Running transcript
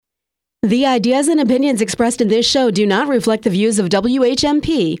The ideas and opinions expressed in this show do not reflect the views of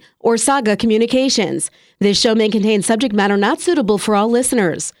WHMP or Saga Communications. This show may contain subject matter not suitable for all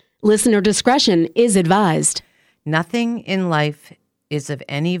listeners. Listener discretion is advised. Nothing in life is of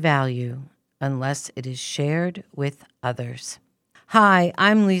any value unless it is shared with others. Hi,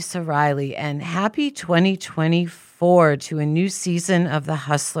 I'm Lisa Riley, and happy 2024 to a new season of the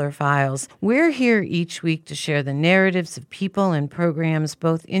Hustler Files. We're here each week to share the narratives of people and programs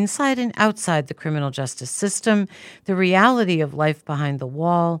both inside and outside the criminal justice system, the reality of life behind the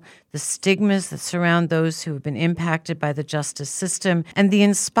wall, the stigmas that surround those who have been impacted by the justice system, and the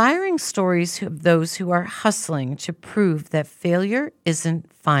inspiring stories of those who are hustling to prove that failure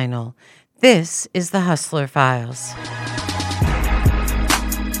isn't final. This is the Hustler Files.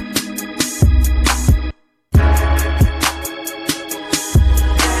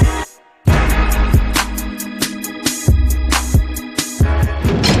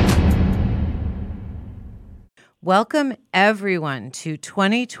 Welcome, everyone, to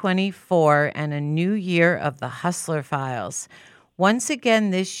 2024 and a new year of the Hustler Files. Once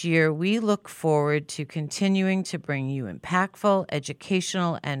again this year, we look forward to continuing to bring you impactful,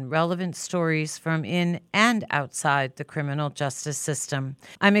 educational, and relevant stories from in and outside the criminal justice system.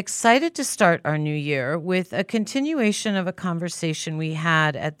 I'm excited to start our new year with a continuation of a conversation we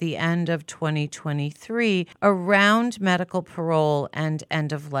had at the end of 2023 around medical parole and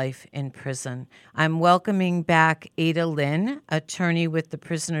end of life in prison. I'm welcoming back Ada Lynn, attorney with the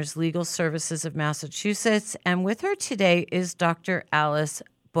Prisoners Legal Services of Massachusetts, and with her today is Dr. Alice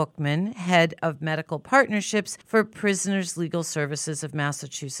Bukhman, head of medical partnerships for Prisoners Legal Services of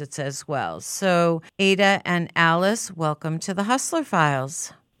Massachusetts as well. So, Ada and Alice, welcome to the Hustler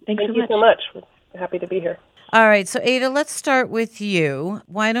Files. Thank you so much. We're happy to be here. All right, so Ada, let's start with you.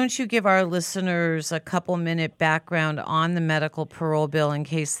 Why don't you give our listeners a couple-minute background on the medical parole bill in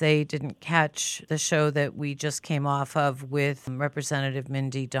case they didn't catch the show that we just came off of with Representative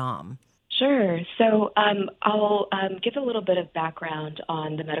Mindy Domb? Sure. So I'll give a little bit of background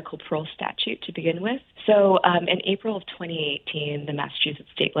on the medical parole statute to begin with. So in April of 2018, the Massachusetts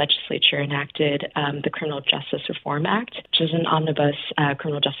State Legislature enacted the Criminal Justice Reform Act, which is an omnibus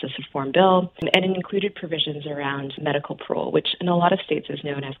criminal justice reform bill, and it included provisions around medical parole, which in a lot of states is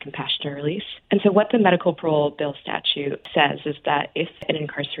known as compassionate release. And so what the medical parole bill statute says is that if an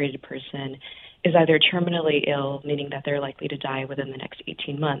incarcerated person is either terminally ill, meaning that they're likely to die within the next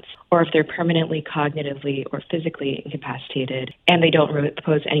 18 months, or if they're permanently cognitively or physically incapacitated and they don't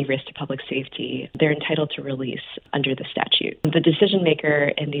pose any risk to public safety, they're entitled to release under the statute. The decision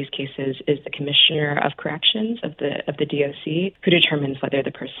maker in these cases is the Commissioner of Corrections of the DOC, who determines whether the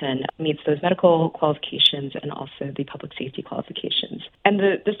person meets those medical qualifications and also the public safety qualifications. And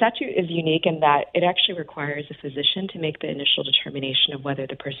the statute is unique in that it actually requires a physician to make the initial determination of whether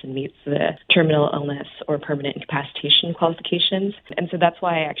the person meets the terminal illness or permanent incapacitation qualifications. And so that's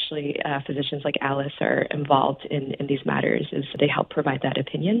why actually physicians like Alice are involved in these matters, is they help provide that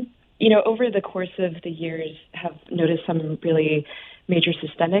opinion. You know, over the course of the years, have noticed some really major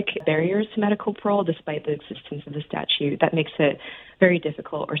systemic barriers to medical parole despite the existence of the statute. That makes it very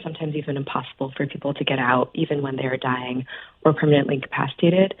difficult or sometimes even impossible for people to get out even when they are dying or permanently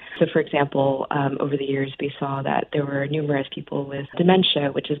incapacitated. So, for example, over the years, we saw that there were numerous people with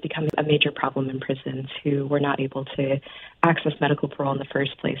dementia, which has become a major problem in prisons, who were not able to access medical parole in the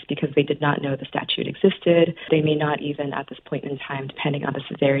first place because they did not know the statute existed. They may not even at this point in time, depending on the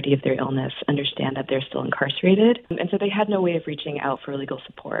severity of their illness, understand that they're still incarcerated. And so they had no way of reaching out for legal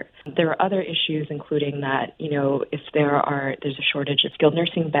support. There are other issues, including that, you know, if there's a shortage of skilled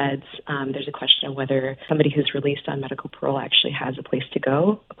nursing beds, there's a question of whether somebody who's released on medical parole actually has a place to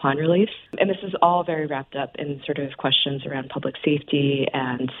go upon release. And this is all very wrapped up in sort of questions around public safety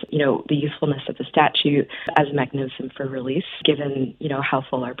and, you know, the usefulness of the statute as a mechanism for release, given, you know, how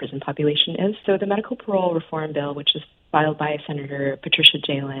full our prison population is. So the medical parole reform bill, which is filed by Senator Patricia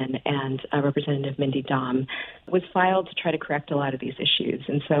Jalin and Representative Mindy Domb, was filed to try to correct a lot of these issues.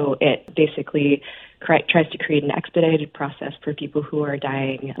 And so it basically tries to create an expedited process for people who are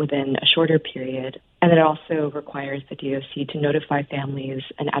dying within a shorter period. And it also requires the DOC to notify families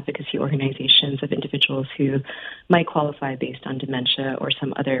and advocacy organizations of individuals who might qualify based on dementia or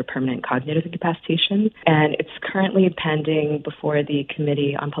some other permanent cognitive incapacitation. And it's currently pending before the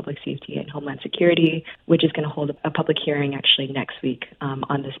Committee on Public Safety and Homeland Security, which is going to hold a public hearing actually next week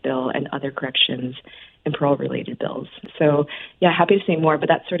on this bill and other corrections and parole-related bills. So, yeah, happy to say more, but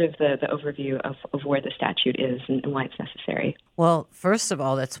that's sort of the overview of where the statute is and why it's necessary. Well, first of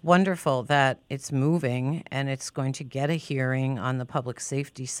all, that's wonderful that it's moving and it's going to get a hearing on the public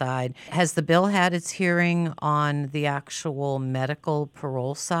safety side. Has the bill had its hearing on the actual medical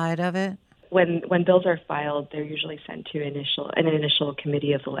parole side of it? When bills are filed, they're usually sent to an initial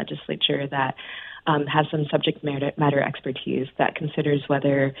committee of the legislature that has some subject matter expertise that considers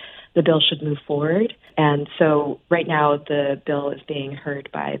whether the bill should move forward. And so right now the bill is being heard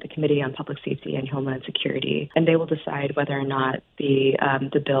by the Committee on Public Safety and Homeland Security, and they will decide whether or not the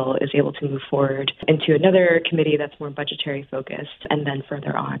bill is able to move forward into another committee that's more budgetary focused, and then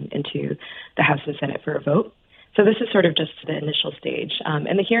further on into the House and Senate for a vote. So this is sort of just the initial stage.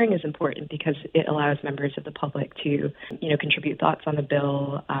 And the hearing is important because it allows members of the public to, contribute thoughts on the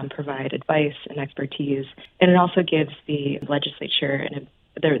bill, provide advice and expertise. And it also gives the legislature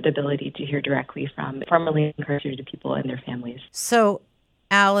the ability to hear directly from formerly incarcerated people and their families. So,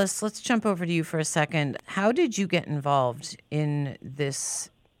 Alice, let's jump over to you for a second. How did you get involved in this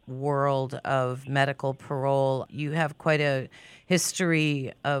world of medical parole? You have quite a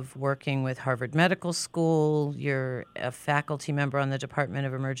history of working with Harvard Medical School. You're a faculty member on the Department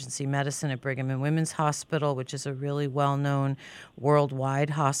of Emergency Medicine at Brigham and Women's Hospital, which is a really well-known worldwide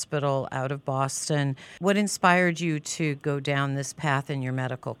hospital out of Boston. What inspired you to go down this path in your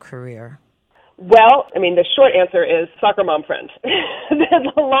medical career? Well, the short answer is soccer mom friend.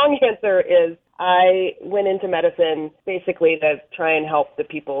 The long answer is I went into medicine basically to try and help the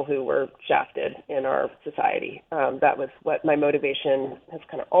people who were shafted in our society. That was what my motivation has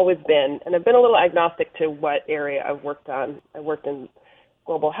kind of always been. And I've been a little agnostic to what area I've worked on. I worked in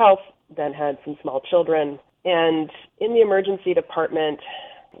global health, then had some small children. And in the emergency department,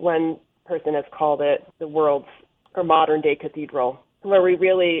 one person has called it the world's or modern day cathedral, where we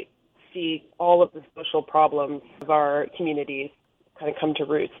really see all of the social problems of our communities kind of come to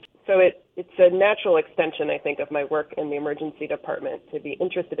roost. So it's a natural extension, I think, of my work in the emergency department to be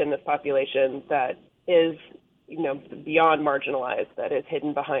interested in this population that is, beyond marginalized, that is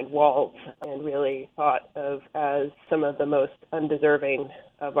hidden behind walls and really thought of as some of the most undeserving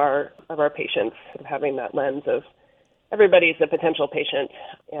of our patients, having that lens of everybody's a potential patient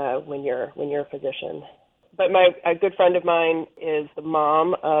when you're a physician. But a good friend of mine is the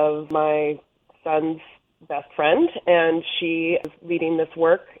mom of my son's best friend, and she is leading this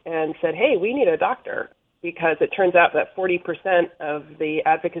work and said, hey, we need a doctor, because it turns out that 40% of the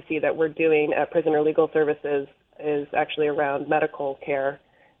advocacy that we're doing at Prisoner Legal Services is actually around medical care.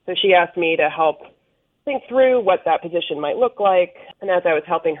 So she asked me to help think through what that position might look like. And as I was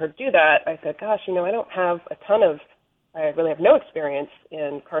helping her do that, I said, gosh, I really have no experience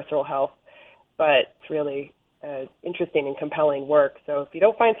in carceral health, but it's really interesting and compelling work. So if you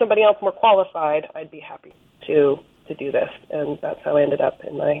don't find somebody else more qualified, I'd be happy to do this. And that's how I ended up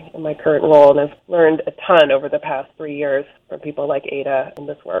in my current role. And I've learned a ton over the past 3 years from people like Ada in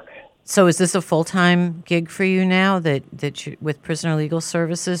this work. So is this a full-time gig for you now that you, with Prisoner Legal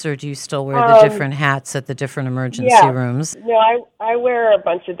Services, or do you still wear the different hats at the different emergency rooms? No, I wear a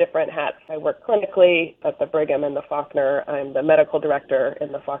bunch of different hats. I work clinically at the Brigham and the Faulkner. I'm the medical director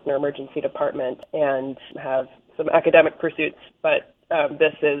in the Faulkner Emergency Department and have some academic pursuits, but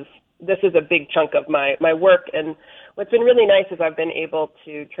this is a big chunk of my work. And what's been really nice is I've been able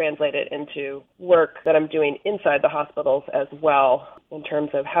to translate it into work that I'm doing inside the hospitals as well, in terms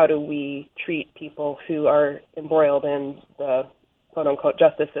of how do we treat people who are embroiled in the quote-unquote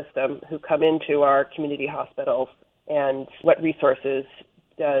justice system, who come into our community hospitals, and what resources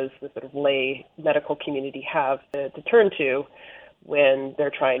does the sort of lay medical community have to turn to when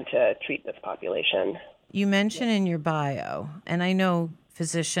they're trying to treat this population. You mention in your bio, and I know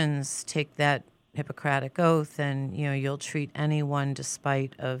physicians take that Hippocratic oath, and you'll treat anyone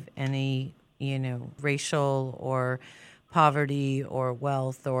despite of any racial or poverty or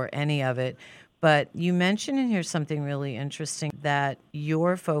wealth or any of it. But you mention in here something really interesting, that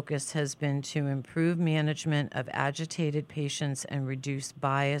your focus has been to improve management of agitated patients and reduce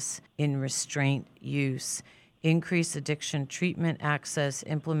bias in restraint use, increase addiction treatment access,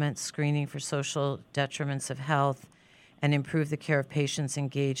 implement screening for social detriments of health, and improve the care of patients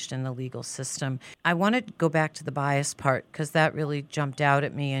engaged in the legal system. I want to go back to the bias part, because that really jumped out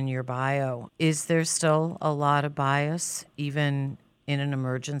at me in your bio. Is there still a lot of bias, even in an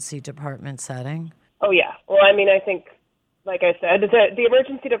emergency department setting? Oh, yeah. Well, I think, like I said, the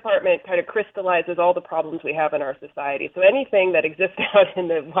emergency department kind of crystallizes all the problems we have in our society. So anything that exists out in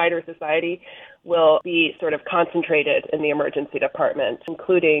the wider society will be sort of concentrated in the emergency department,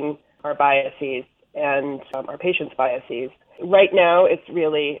 including our biases and our patients' biases. Right now, it's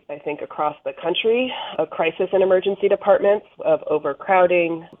really, I think, across the country, a crisis in emergency departments of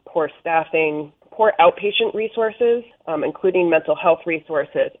overcrowding, poor staffing, poor outpatient resources, including mental health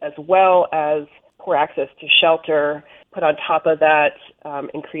resources, as well as poor access to shelter. Put on top of that,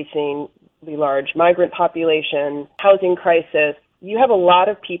 increasingly large migrant population, housing crisis. You have a lot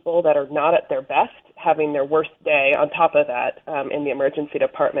of people that are not at their best, having their worst day on top of that in the emergency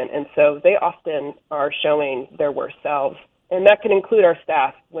department. And so they often are showing their worst selves. And that can include our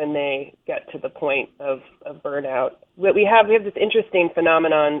staff when they get to the point of burnout. We have this interesting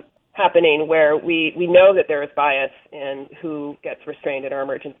phenomenon happening where we know that there is bias in who gets restrained in our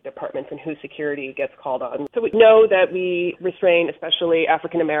emergency departments and who security gets called on. So we know that we restrain especially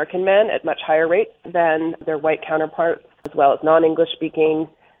African American men at much higher rates than their white counterparts, as well as non-English speaking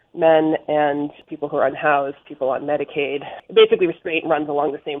men and people who are unhoused, people on Medicaid. Basically, restraint runs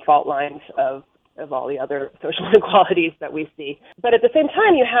along the same fault lines of all the other social inequalities that we see. But at the same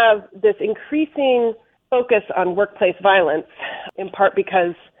time, you have this increasing focus on workplace violence, in part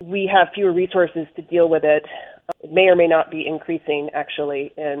because we have fewer resources to deal with it. It may or may not be increasing,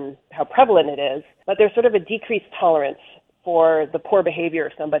 actually, in how prevalent it is, but there's sort of a decreased tolerance for the poor behavior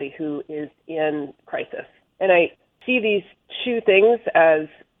of somebody who is in crisis. And I see these two things as,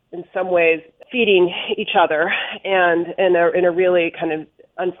 in some ways, feeding each other, and in a really kind of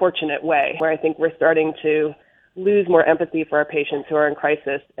unfortunate way, where I think we're starting to lose more empathy for our patients who are in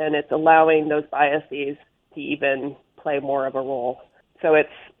crisis, and it's allowing those biases to even play more of a role. So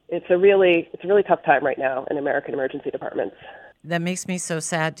it's a really tough time right now in American emergency departments. That makes me so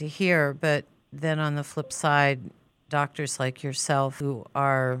sad to hear, but then on the flip side, doctors like yourself who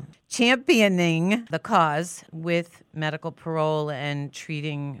are championing the cause with medical parole and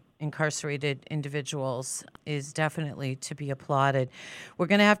treating incarcerated individuals is definitely to be applauded. We're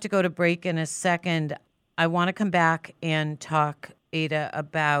going to have to go to break in a second. I want to come back and talk, Ada,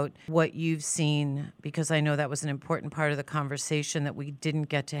 about what you've seen, because I know that was an important part of the conversation that we didn't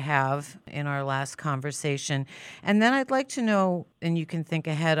get to have in our last conversation. And then I'd like to know, and you can think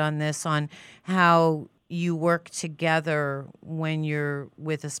ahead on this, on how you work together when you're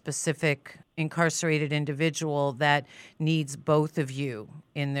with a specific incarcerated individual that needs both of you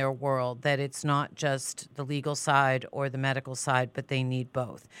in their world, that it's not just the legal side or the medical side, but they need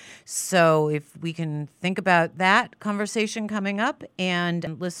both. So if we can think about that conversation coming up,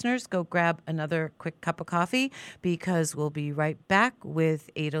 and listeners, go grab another quick cup of coffee, because we'll be right back with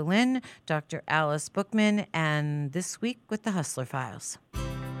Ada Lynn, Dr. Alice Bukhman, and This Week with the Hustler Files.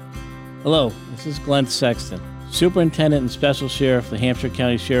 Hello, this is Glenn Sexton, Superintendent and Special Sheriff of the Hampshire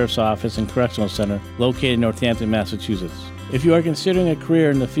County Sheriff's Office and Correctional Center, located in Northampton, Massachusetts. If you are considering a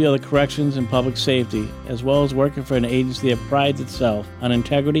career in the field of corrections and public safety, as well as working for an agency that prides itself on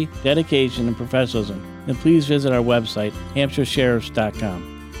integrity, dedication, and professionalism, then please visit our website,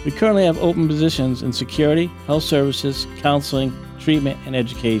 hampshiresheriffs.com. We currently have open positions in security, health services, counseling, treatment, and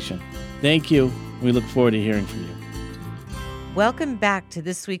education. Thank you. We look forward to hearing from you. Welcome back to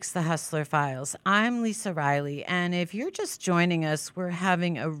this week's The Hustler Files. I'm Lisa Riley, and if you're just joining us, we're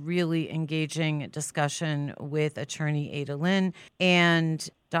having a really engaging discussion with attorney Ada Lynn and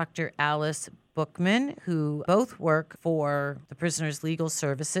Dr. Alice Bukhman, who both work for the Prisoners' Legal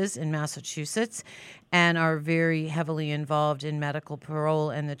Services in Massachusetts and are very heavily involved in medical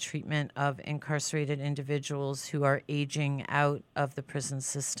parole and the treatment of incarcerated individuals who are aging out of the prison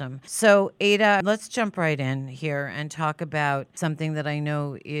system. So, Ada, let's jump right in here and talk about something that I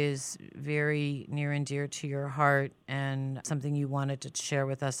know is very near and dear to your heart and something you wanted to share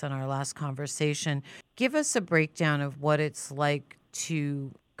with us in our last conversation. Give us a breakdown of what it's like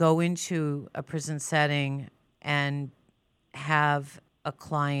to go into a prison setting and have a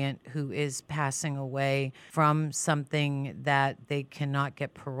client who is passing away from something that they cannot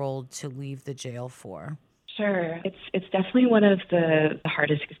get paroled to leave the jail for. Sure. It's definitely one of the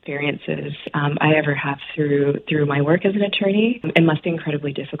hardest experiences I ever have through my work as an attorney. It must be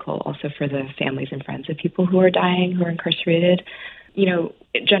incredibly difficult also for the families and friends of people who are dying, who are incarcerated. You know,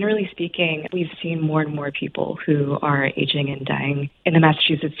 generally speaking, we've seen more and more people who are aging and dying in the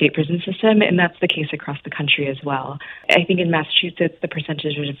Massachusetts state prison system, and that's the case across the country as well. I think in Massachusetts, the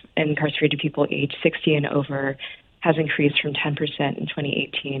percentage of incarcerated people aged 60 and over has increased from 10% in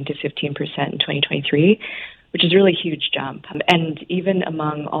 2018 to 15% in 2023, which is really a huge jump. And even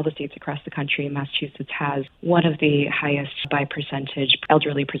among all the states across the country, Massachusetts has one of the highest by percentage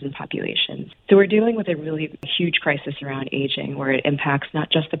elderly prison populations. So we're dealing with a really huge crisis around aging, where it impacts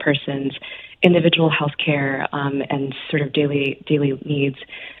not just the person's individual health care and sort of daily needs,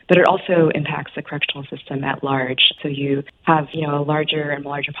 but it also impacts the correctional system at large. So you have, a larger and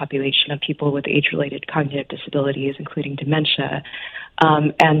larger population of people with age-related cognitive disabilities, including dementia.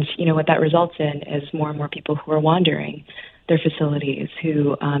 And what that results in is more and more people who are wandering their facilities,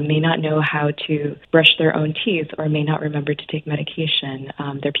 who may not know how to brush their own teeth or may not remember to take medication.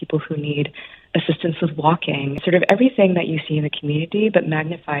 They're people who need assistance with walking, sort of everything that you see in the community, but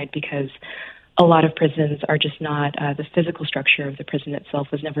magnified because a lot of prisons are just not, the physical structure of the prison itself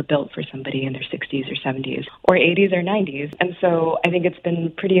was never built for somebody in their 60s or 70s or 80s or 90s. And so I think it's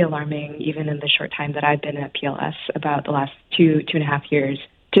been pretty alarming, even in the short time that I've been at PLS, about the last two and a half years,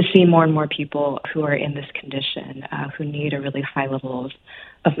 to see more and more people who are in this condition, who need a really high level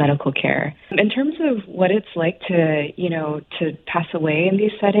of medical care. In terms of what it's like to pass away in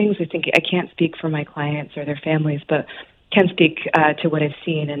these settings, I think I can't speak for my clients or their families, but can speak to what I've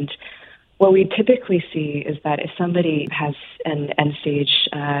seen. And what we typically see is that if somebody has an end-stage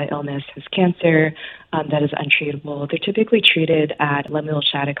illness, has cancer that is untreatable, they're typically treated at Lemuel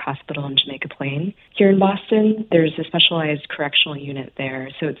Shattuck Hospital in Jamaica Plain. Here in Boston, there's a specialized correctional unit there.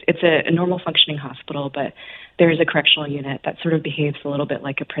 So it's a normal functioning hospital, but there is a correctional unit that sort of behaves a little bit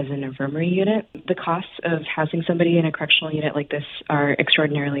like a prison infirmary unit. The costs of housing somebody in a correctional unit like this are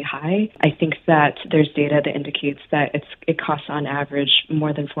extraordinarily high. I think that there's data that indicates that it costs on average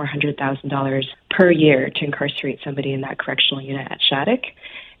more than $400,000 per year to incarcerate somebody in that correctional unit at Shattuck.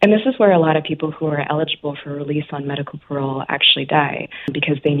 And this is where a lot of people who are eligible for release on medical parole actually die,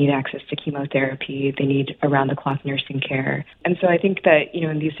 because they need access to chemotherapy, they need around-the-clock nursing care. And so I think that,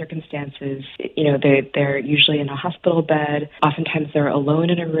 in these circumstances, they're usually in a hospital bed. Oftentimes they're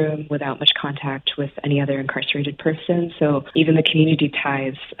alone in a room without much contact with any other incarcerated person. So even the community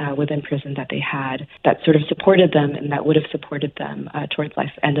ties within prison that they had that sort of supported them and that would have supported them towards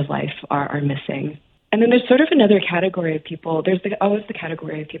end of life are missing. And then there's sort of another category of people. There's always the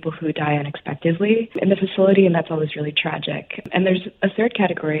category of people who die unexpectedly in the facility, and that's always really tragic. And there's a third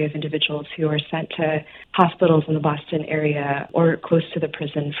category of individuals who are sent to hospitals in the Boston area or close to the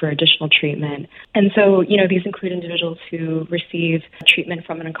prison for additional treatment. And so, these include individuals who receive treatment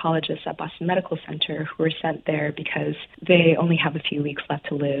from an oncologist at Boston Medical Center who are sent there because they only have a few weeks left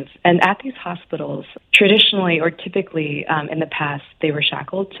to live. And at these hospitals, traditionally or typically in the past, they were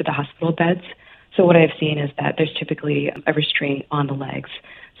shackled to the hospital beds. So what I've seen is that there's typically a restraint on the legs.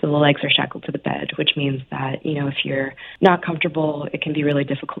 So the legs are shackled to the bed, which means that, if you're not comfortable, it can be really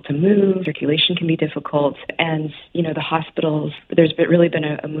difficult to move. Circulation can be difficult. And, the hospitals, there's really been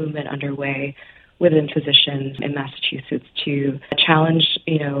a movement underway within physicians in Massachusetts to challenge,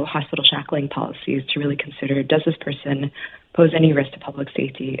 hospital shackling policies, to really consider, does this person pose any risk to public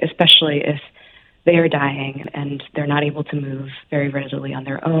safety, especially if they are dying and they're not able to move very readily on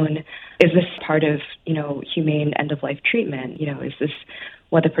their own? Is this part of, humane end-of-life treatment? Is this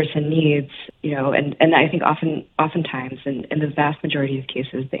what the person needs? And I think oftentimes, in the vast majority of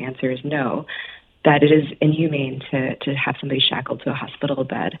cases, the answer is no, that it is inhumane to have somebody shackled to a hospital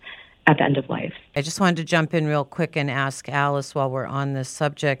bed at the end of life. I just wanted to jump in real quick and ask Alice while we're on this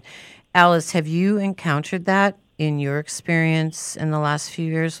subject. Alice, have you encountered that in your experience in the last few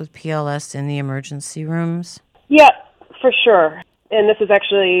years with PLS in the emergency rooms? Yeah, for sure. And this is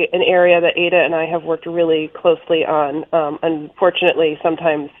actually an area that Ada and I have worked really closely on, unfortunately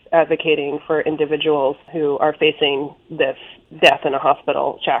sometimes advocating for individuals who are facing this death in a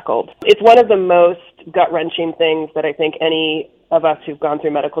hospital shackled. It's one of the most gut-wrenching things that I think any of us who've gone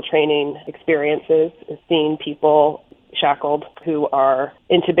through medical training experiences, is seeing people shackled who are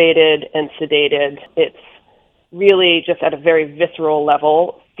intubated and sedated. It's really just at a very visceral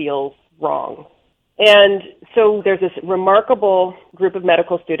level feels wrong. And so there's this remarkable group of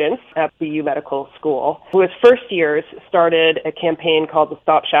medical students at BU Medical School who, as first years, started a campaign called the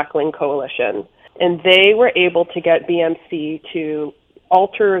Stop Shackling Coalition. And they were able to get BMC to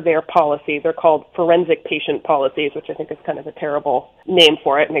alter their policies. They're called forensic patient policies, which I think is kind of a terrible name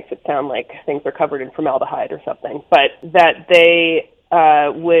for it. It makes it sound like things are covered in formaldehyde or something. But that they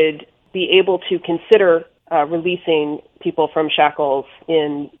would be able to consider releasing people from shackles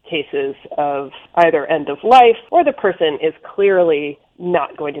in cases of either end of life or the person is clearly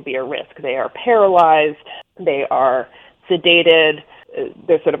not going to be a risk. They are paralyzed, they are sedated,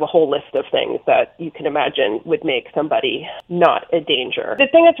 there's sort of a whole list of things that you can imagine would make somebody not a danger. The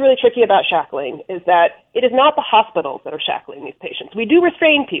thing that's really tricky about shackling is that it is not the hospitals that are shackling these patients. We do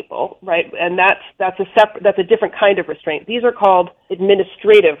restrain people, right? And that's a different kind of restraint. These are called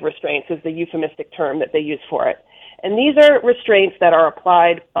administrative restraints, is the euphemistic term that they use for it. And these are restraints that are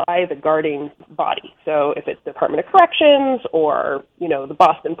applied by the guarding body. So if it's the Department of Corrections or, the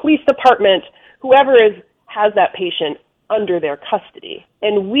Boston Police Department, whoever has that patient under their custody.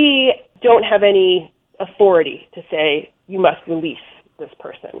 And we don't have any authority to say, you must release this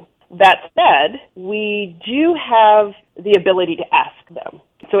person. That said, we do have the ability to ask them.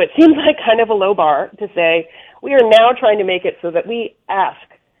 So it seems like kind of a low bar to say, we are now trying to make it so that we ask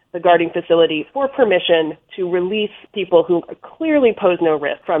the guarding facility for permission to release people who clearly pose no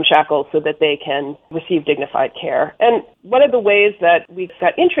risk from shackles so that they can receive dignified care. And one of the ways that we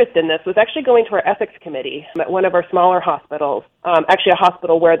got interest in this was actually going to our ethics committee at one of our smaller hospitals, actually a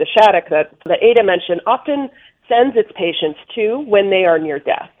hospital where the Shattuck that Ada mentioned often sends its patients to when they are near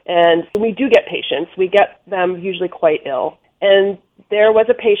death. And we do get patients. We get them usually quite ill. And there was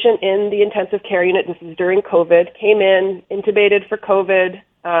a patient in the intensive care unit, this is during COVID, came in, intubated for COVID,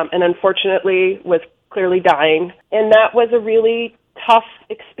 and unfortunately was clearly dying. And that was a really tough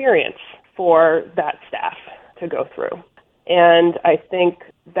experience for that staff to go through. And I think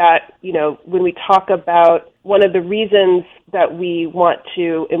that, when we talk about one of the reasons that we want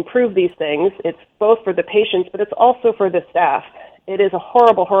to improve these things, it's both for the patients, but it's also for the staff. It is a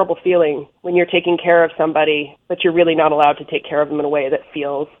horrible, horrible feeling when you're taking care of somebody, but you're really not allowed to take care of them in a way that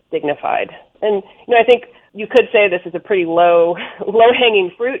feels dignified. And, I think you could say this is a pretty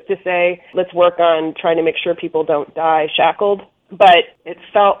low-hanging fruit to say, let's work on trying to make sure people don't die shackled. But it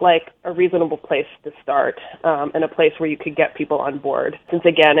felt like a reasonable place to start, and a place where you could get people on board. Since,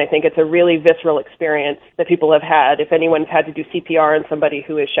 again, I think it's a really visceral experience that people have had. If anyone's had to do CPR on somebody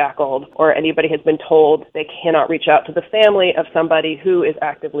who is shackled, or anybody has been told they cannot reach out to the family of somebody who is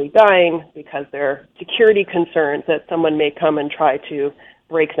actively dying because there are security concerns that someone may come and try to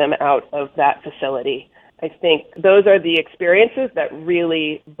break them out of that facility. I think those are the experiences that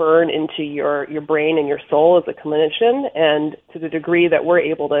really burn into your brain and your soul as a clinician, and to the degree that we're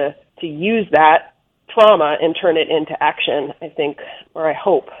able to use that trauma and turn it into action, I think, or I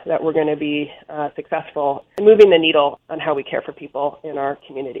hope that we're going to be successful in moving the needle on how we care for people in our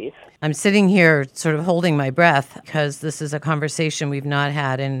communities. I'm sitting here sort of holding my breath because this is a conversation we've not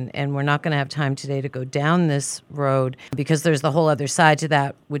had, and we're not going to have time today to go down this road because there's the whole other side to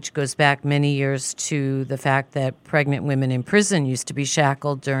that, which goes back many years to the fact that pregnant women in prison used to be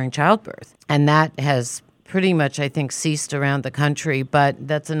shackled during childbirth. And that has pretty much, I think, ceased around the country, but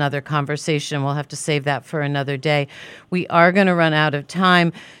that's another conversation. We'll have to save that for another day. We are going to run out of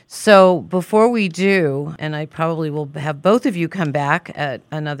time. So before we do, and I probably will have both of you come back at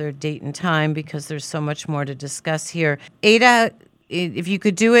another date and time because there's so much more to discuss here. Ada, if you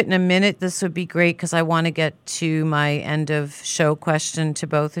could do it in a minute, this would be great because I want to get to my end of show question to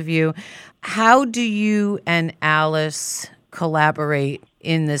both of you. How do you and Alice collaborate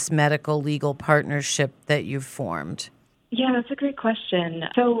in this medical legal partnership that you've formed? Yeah, that's a great question.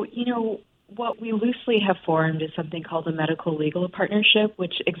 So, what we loosely have formed is something called a medical legal partnership,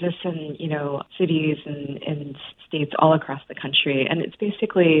 which exists in, cities and states all across the country. And it's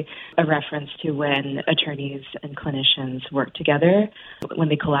basically a reference to when attorneys and clinicians work together, when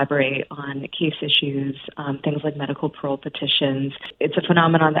they collaborate on case issues, things like medical parole petitions. It's a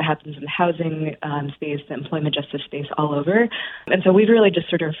phenomenon that happens in the housing space, the employment justice space, all over. And so we've really just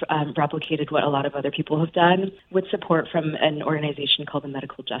sort of replicated what a lot of other people have done with support from an organization called the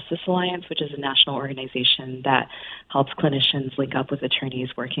Medical Justice Alliance, which is a national organization that helps clinicians link up with attorneys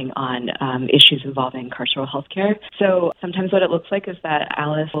working on issues involving carceral health care. So sometimes what it looks like is that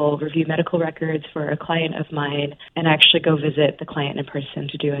Alice will review medical records for a client of mine and actually go visit the client in person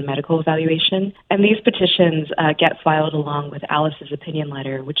to do a medical evaluation. And these petitions get filed along with Alice's opinion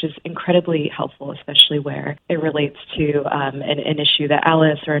letter, which is incredibly helpful, especially where it relates to an issue that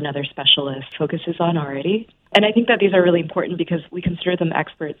Alice or another specialist focuses on already. And I think that these are really important because we consider them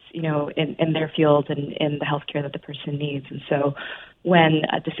experts, in their field and in the healthcare that the person needs. And so when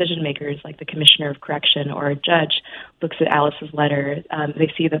decision makers like the Commissioner of Correction or a judge looks at Alice's letter,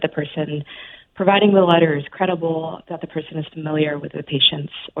 they see that the person providing the letter is credible, that the person is familiar with the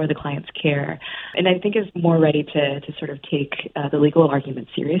patient's or the client's care, and I think is more ready to sort of take the legal argument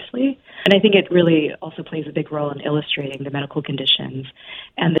seriously. And I think it really also plays a big role in illustrating the medical conditions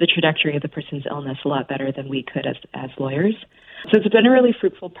and the trajectory of the person's illness a lot better than we could as lawyers. So it's been a really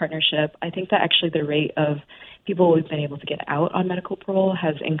fruitful partnership. I think that actually the rate of people we've been able to get out on medical parole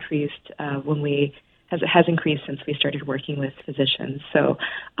has increased when we has increased since we started working with physicians. So,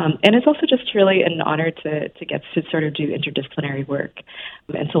 and it's also just really an honor to get to sort of do interdisciplinary work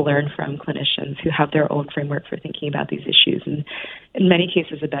and to learn from clinicians who have their own framework for thinking about these issues, and in many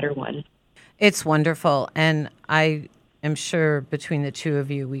cases, a better one. It's wonderful, and I am sure between the two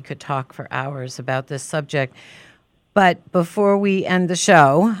of you, we could talk for hours about this subject. But before we end the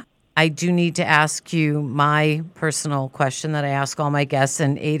show, I do need to ask you my personal question that I ask all my guests.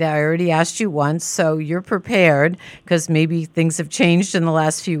 And Ada, I already asked you once, so you're prepared because maybe things have changed in the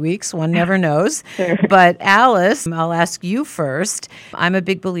last few weeks. One never knows. Sure. But Alice, I'll ask you first. I'm a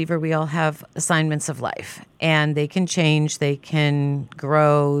big believer we all have assignments of life, and they can change, they can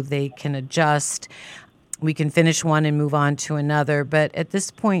grow, they can adjust. We can finish one and move on to another. But at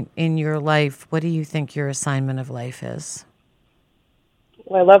this point in your life, what do you think your assignment of life is?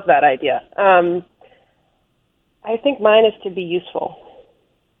 Well, I love that idea. I think mine is to be useful.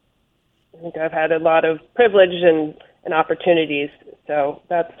 I think I've had a lot of privilege and opportunities, so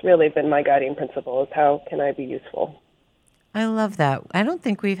that's really been my guiding principle, is how can I be useful? I love that. I don't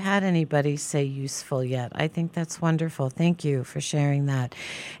think we've had anybody say useful yet. I think that's wonderful. Thank you for sharing that.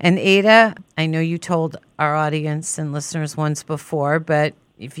 And Ada, I know you told our audience and listeners once before, but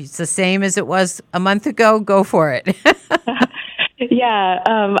if it's the same as it was a month ago, go for it. Yeah,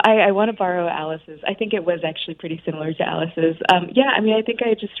 I want to borrow Alice's. I think it was actually pretty similar to Alice's. I think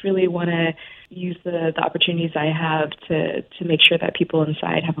I just really want to use the opportunities I have to make sure that people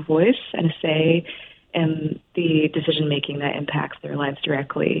inside have a voice and a say in the decision-making that impacts their lives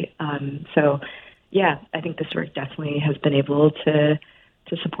directly. I think this work definitely has been able to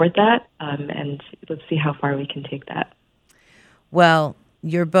support that, and let's see how far we can take that. Well,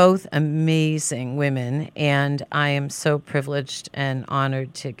 you're both amazing women, and I am so privileged and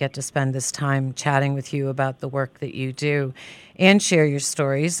honored to get to spend this time chatting with you about the work that you do and share your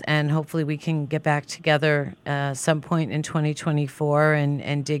stories. And hopefully we can get back together some point in 2024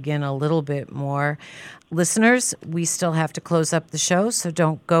 and dig in a little bit more. Listeners, we still have to close up the show, so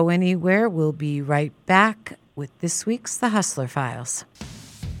don't go anywhere. We'll be right back with this week's The Hustler Files.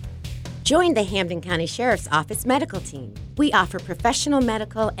 Join the Hampden County Sheriff's Office medical team. We offer professional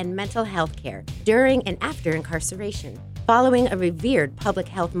medical and mental health care during and after incarceration, following a revered public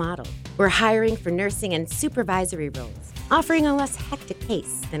health model. We're hiring for nursing and supervisory roles, offering a less hectic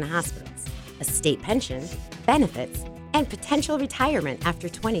pace than hospitals, a state pension, benefits, and potential retirement after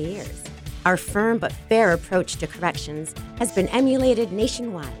 20 years. Our firm but fair approach to corrections has been emulated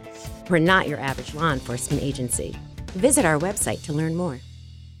nationwide. We're not your average law enforcement agency. Visit our website to learn more.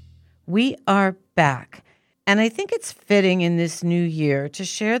 We are back, and I think it's fitting in this new year to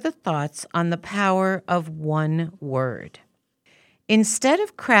share the thoughts on the power of one word. Instead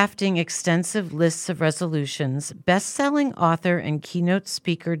of crafting extensive lists of resolutions, best-selling author and keynote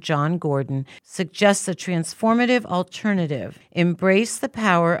speaker John Gordon suggests a transformative alternative. Embrace the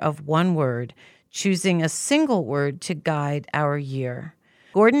power of one word, choosing a single word to guide our year.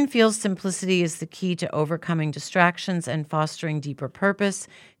 Gordon feels simplicity is the key to overcoming distractions and fostering deeper purpose,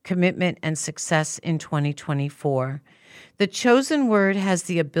 commitment, and success in 2024. The chosen word has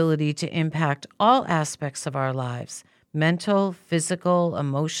the ability to impact all aspects of our lives: mental, physical,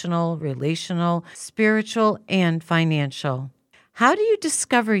 emotional, relational, spiritual, and financial. How do you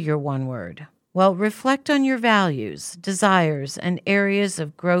discover your one word? Well, reflect on your values, desires, and areas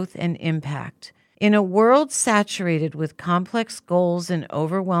of growth and impact. In a world saturated with complex goals and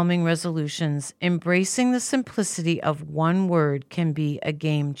overwhelming resolutions, embracing the simplicity of one word can be a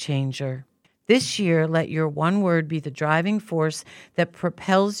game changer. This year, let your one word be the driving force that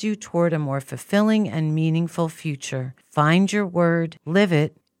propels you toward a more fulfilling and meaningful future. Find your word, live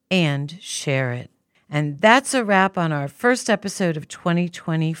it, and share it. And that's a wrap on our first episode of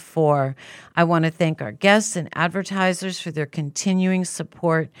 2024. I want to thank our guests and advertisers for their continuing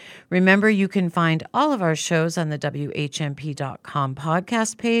support. Remember, you can find all of our shows on the WHMP.com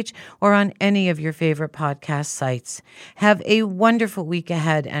podcast page or on any of your favorite podcast sites. Have a wonderful week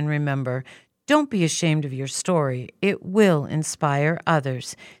ahead, and remember, don't be ashamed of your story. It will inspire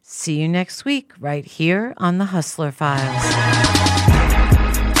others. See you next week right here on The Hustler Files.